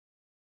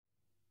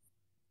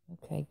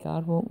Okay,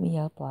 God woke me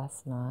up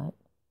last night.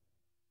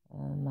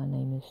 My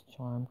name is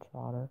Charm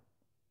Trotter,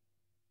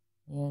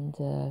 and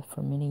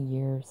for many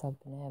years I've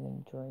been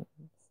having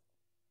dreams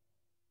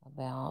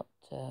about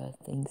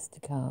things to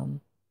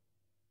come.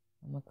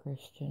 I'm a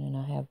Christian, and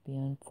I have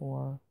been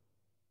for,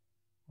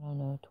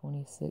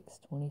 26,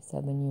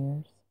 27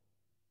 years.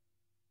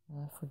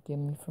 Forgive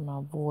me for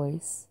my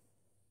voice.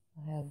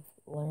 I have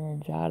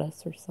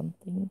laryngitis or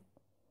something.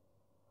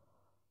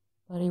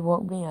 But he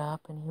woke me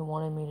up and he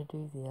wanted me to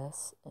do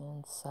this,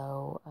 and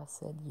so I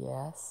said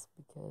yes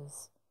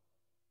because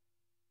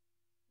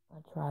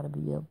I try to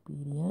be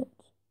obedient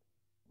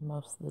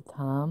most of the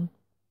time.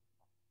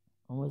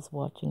 I was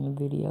watching a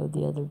video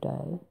the other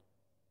day,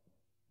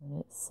 and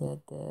it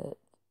said that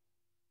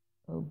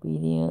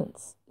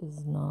obedience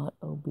is not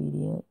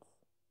obedience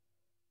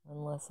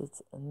unless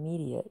it's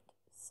immediate.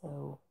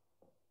 So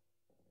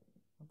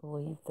I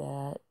believe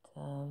that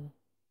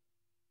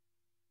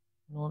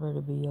in order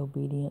to be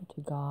obedient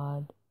to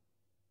God,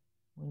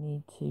 we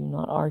need to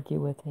not argue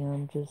with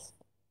Him, just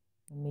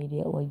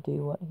immediately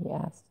do what He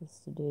asked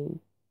us to do.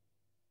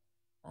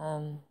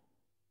 Time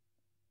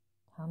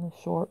is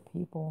short,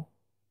 people.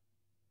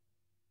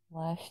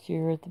 Last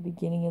year, at the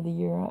beginning of the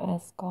year, I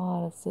asked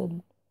God, I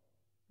said,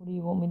 what do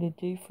you want me to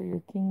do for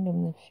your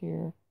kingdom this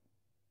year?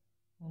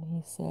 And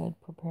He said,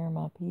 prepare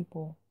my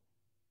people,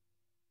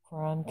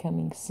 for I'm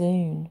coming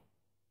soon.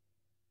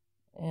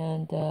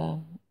 And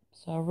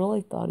so I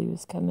really thought He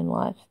was coming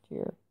last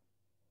year,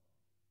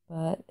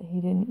 but He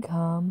didn't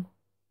come.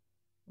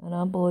 And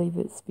I believe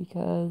it's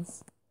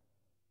because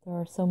there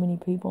are so many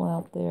people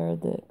out there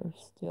that are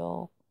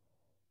still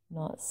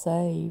not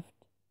saved,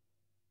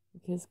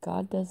 because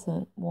God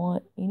doesn't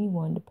want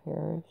anyone to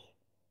perish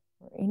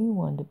or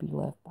anyone to be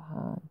left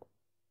behind.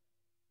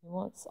 He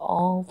wants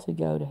all to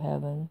go to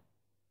heaven,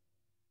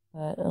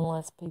 but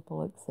unless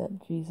people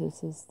accept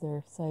Jesus as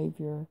their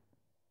Savior,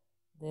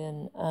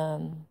 then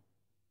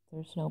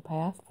there's no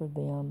path for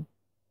them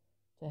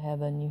to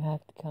heaven. You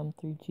have to come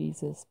through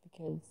Jesus,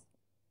 because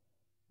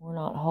we're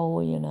not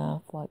holy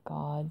enough like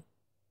God,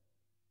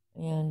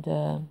 and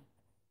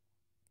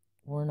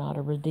we're not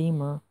a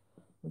redeemer.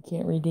 We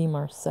can't redeem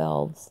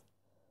ourselves.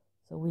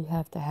 So we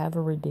have to have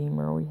a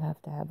Redeemer. We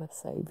have to have a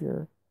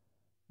Savior.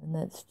 And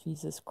that's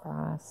Jesus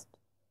Christ.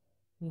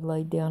 He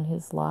laid down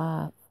His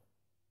life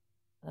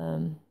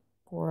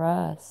for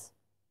us,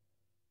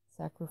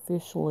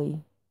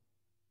 sacrificially,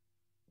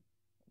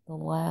 the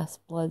last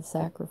blood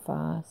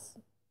sacrifice.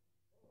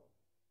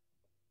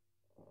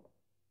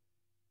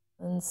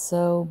 And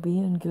so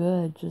being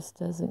good just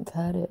doesn't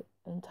cut it.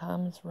 And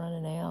time is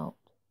running out.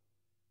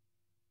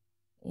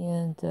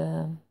 And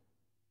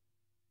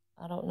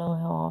I don't know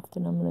how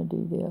often I'm going to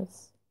do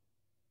this.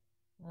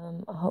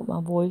 I hope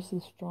my voice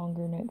is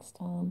stronger next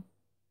time.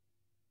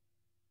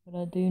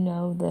 But I do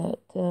know that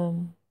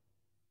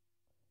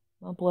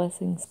my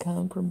blessings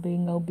come from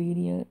being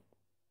obedient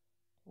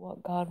to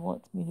what God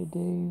wants me to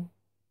do.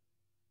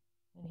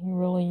 And He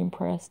really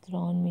impressed it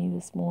on me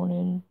this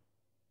morning,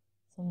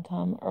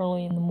 sometime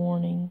early in the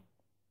morning,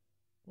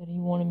 that He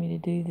wanted me to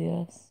do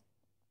this.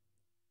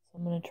 So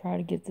I'm going to try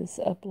to get this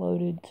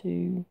uploaded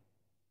to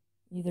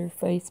either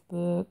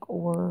Facebook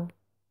or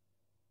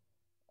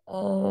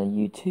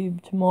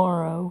YouTube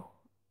tomorrow,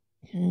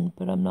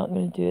 but I'm not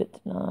going to do it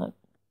tonight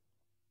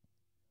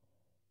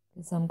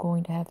because I'm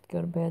going to have to go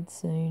to bed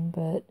soon.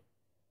 But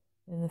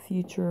in the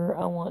future,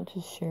 I want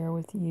to share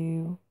with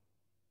you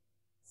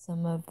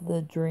some of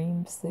the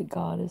dreams that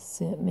God has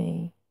sent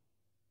me.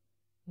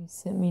 He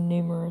sent me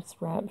numerous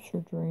rapture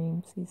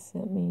dreams. He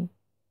sent me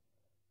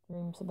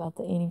dreams about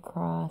the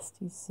Antichrist.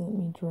 He sent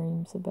me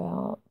dreams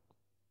about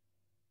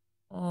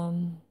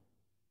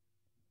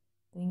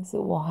things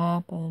that will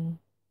happen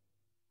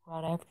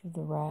right after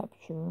the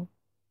rapture.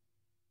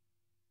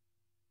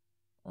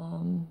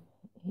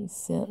 He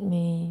sent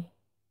me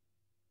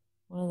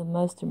one of the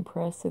most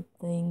impressive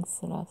things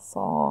that I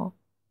saw.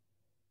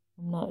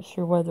 I'm not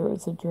sure whether it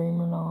was a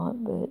dream or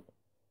not, but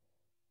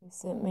He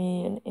sent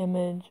me an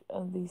image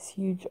of these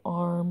huge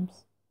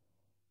arms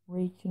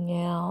reaching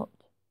out.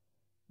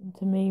 And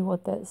to me,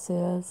 what that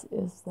says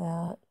is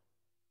that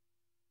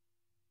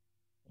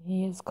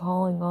He is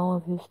calling all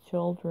of His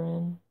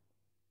children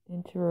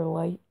into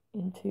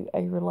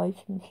a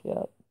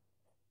relationship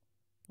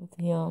with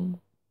Him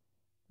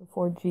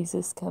before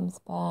Jesus comes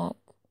back.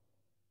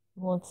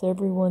 He wants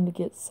everyone to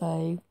get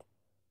saved.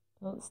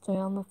 Don't stay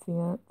on the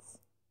fence.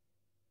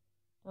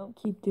 Don't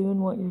keep doing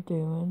what you're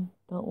doing.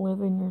 Don't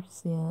live in your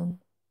sin.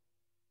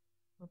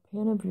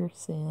 Repent of your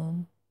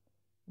sin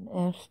and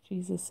ask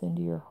Jesus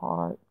into your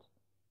heart.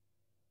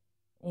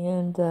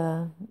 And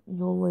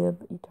you'll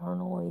live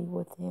eternally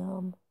with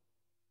Him.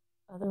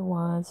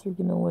 Otherwise, you're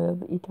going to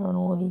live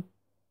eternally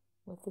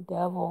with the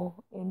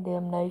devil in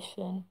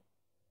damnation.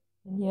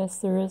 And yes,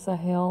 there is a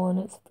hell, and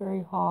it's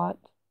very hot.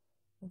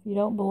 If you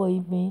don't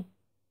believe me,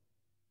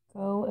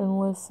 go and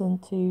listen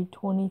to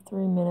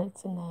 23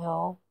 Minutes in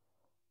Hell,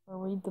 or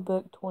read the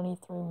book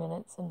 23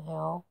 Minutes in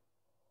Hell.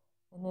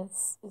 And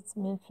it's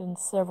mentioned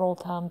several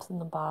times in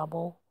the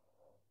Bible.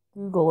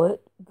 Google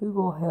it.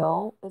 Google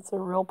hell. It's a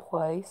real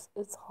place.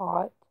 It's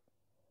hot.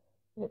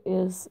 It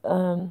is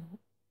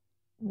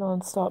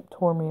nonstop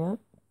torment.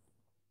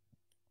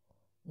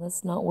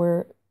 That's not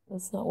where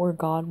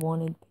God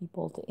wanted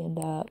people to end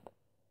up.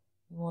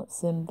 He wants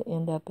them to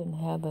end up in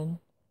heaven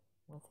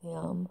with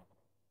Him.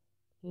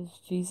 Because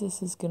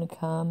Jesus is going to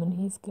come and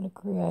He's going to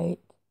create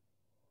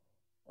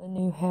a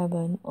new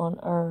heaven on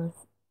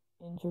earth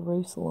in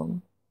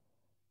Jerusalem.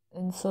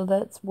 And so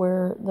that's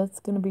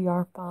going to be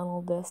our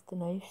final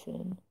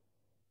destination,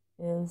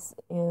 is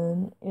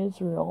in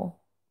Israel.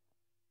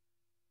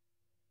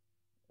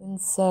 And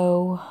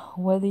so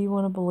whether you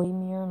want to believe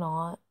me or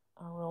not,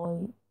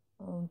 I'm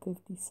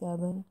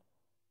 57.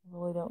 I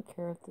really don't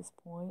care at this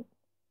point.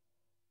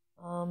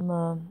 I'm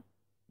a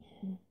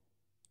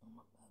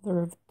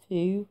mother of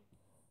 2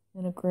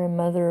 and a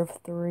grandmother of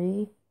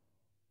 3.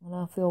 And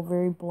I feel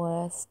very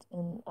blessed.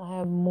 And I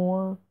have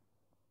more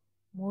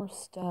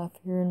stuff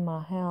here in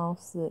my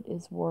house that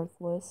is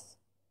worthless.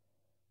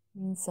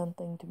 Means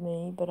something to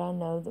me. But I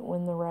know that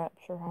when the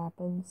rapture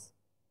happens,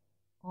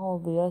 all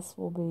of this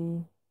will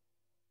be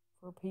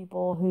for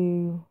people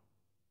who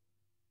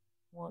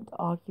want to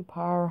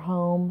occupy our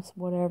homes,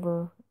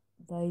 whatever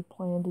they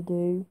plan to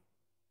do.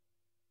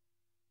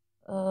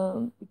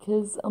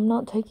 Because I'm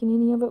not taking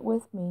any of it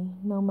with me.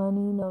 No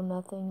money, no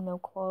nothing, no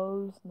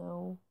clothes,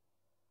 no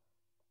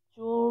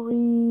jewelry,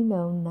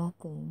 no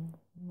nothing.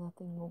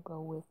 Nothing will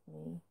go with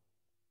me.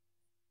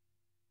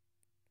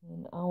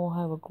 And I will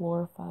have a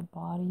glorified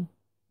body.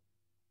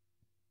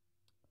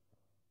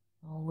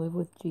 I'll live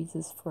with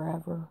Jesus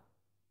forever.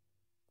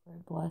 Very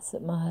blessed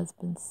that my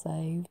husband's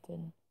saved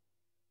and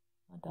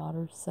my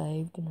daughter's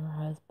saved and her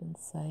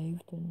husband's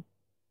saved, and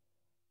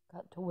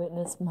got to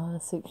witness my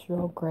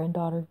 6-year-old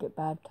granddaughter get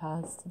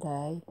baptized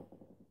today.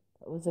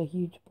 That was a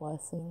huge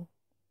blessing.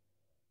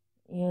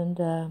 And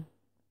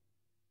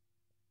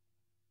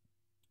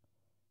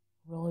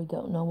really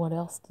don't know what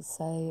else to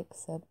say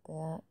except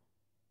that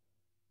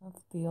I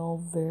feel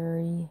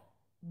very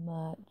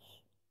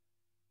much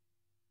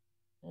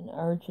an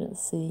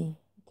urgency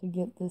to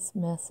get this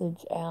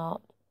message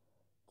out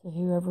to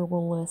whoever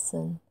will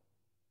listen.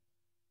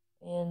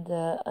 And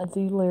I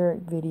do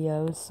lyric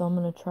videos, so I'm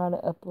going to try to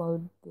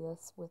upload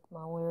this with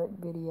my lyric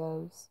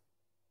videos.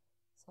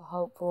 So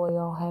hopefully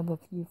I'll have a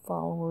few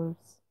followers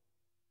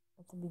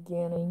at the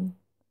beginning.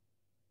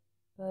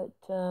 But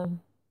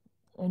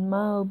in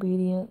my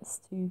obedience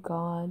to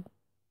God,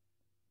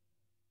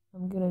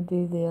 I'm going to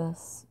do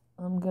this.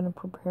 I'm going to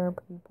prepare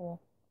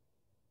people.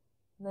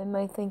 They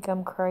may think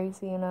I'm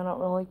crazy, and I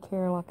don't really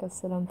care. Like I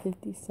said, I'm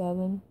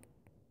 57.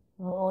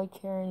 I don't really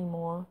care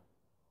anymore.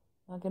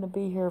 I'm not going to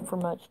be here for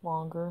much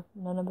longer.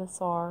 None of us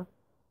are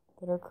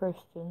that are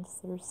Christians,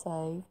 that are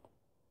saved.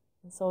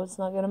 And so it's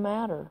not going to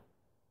matter.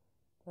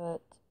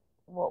 But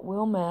what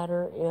will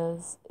matter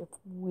is if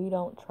we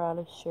don't try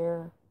to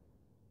share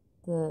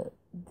the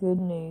good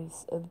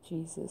news of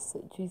Jesus,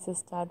 that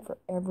Jesus died for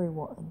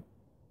everyone.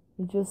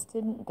 He just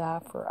didn't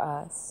die for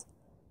us.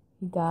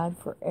 He died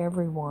for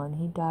everyone.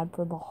 He died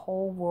for the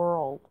whole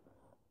world,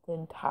 the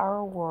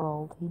entire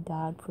world. He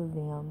died for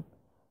them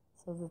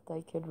so that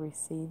they could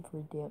receive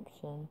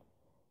redemption,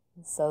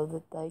 and so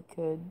that they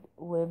could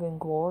live in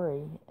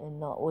glory and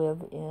not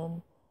live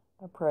in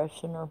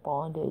oppression or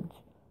bondage.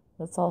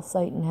 That's all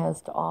Satan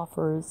has to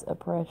offer, is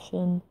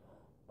oppression,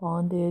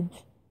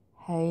 bondage,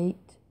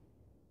 hate,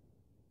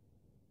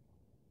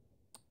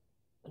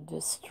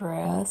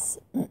 distress.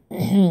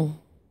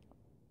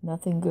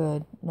 Nothing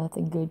good.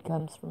 Nothing good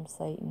comes from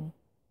Satan.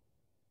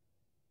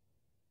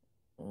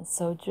 And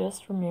so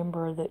just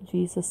remember that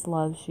Jesus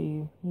loves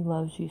you. He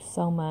loves you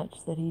so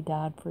much that He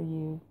died for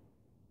you.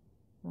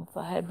 If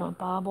I had my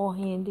Bible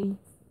handy,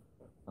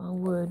 I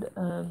would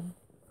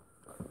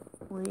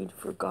read,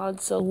 "For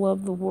God so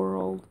loved the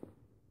world,"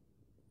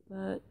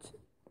 but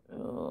I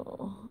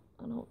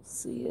don't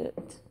see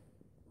it.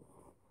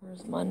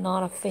 Where's my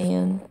Not a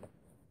Fan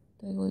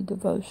daily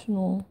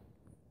devotional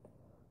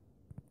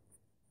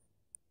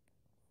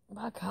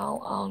by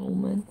Kyle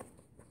Adelman?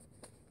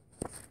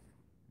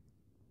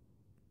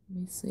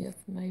 Let me see if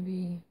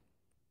maybe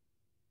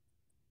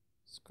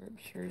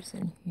scripture's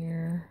in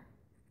here.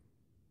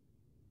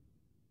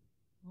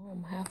 Oh,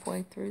 I'm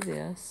halfway through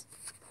this.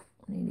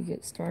 I need to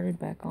get started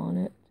back on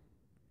it.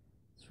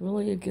 It's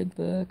really a good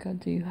book. I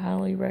do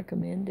highly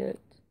recommend it.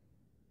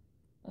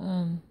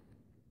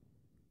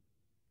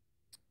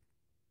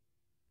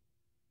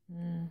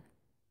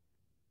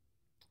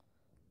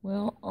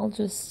 Well, I'll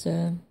just,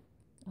 I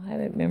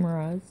have it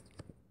memorized.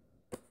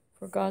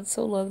 "For God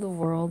so loved the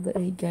world that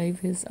He gave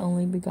His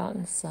only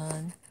begotten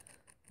Son,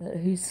 that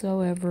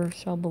whosoever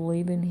shall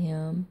believe in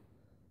Him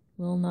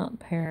will not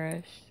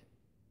perish,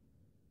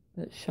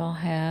 but shall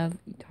have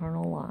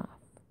eternal life."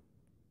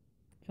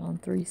 John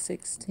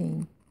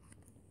 3:16.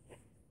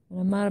 And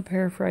I might have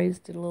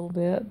paraphrased it a little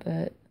bit,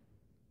 but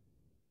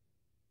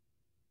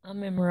I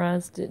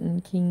memorized it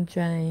in King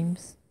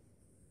James.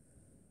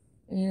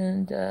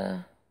 And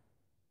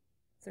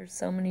there's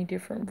so many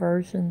different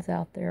versions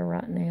out there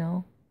right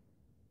now.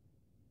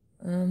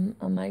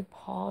 I may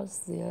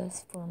pause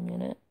this for a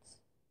minute.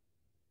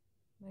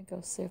 I may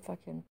go see if I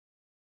can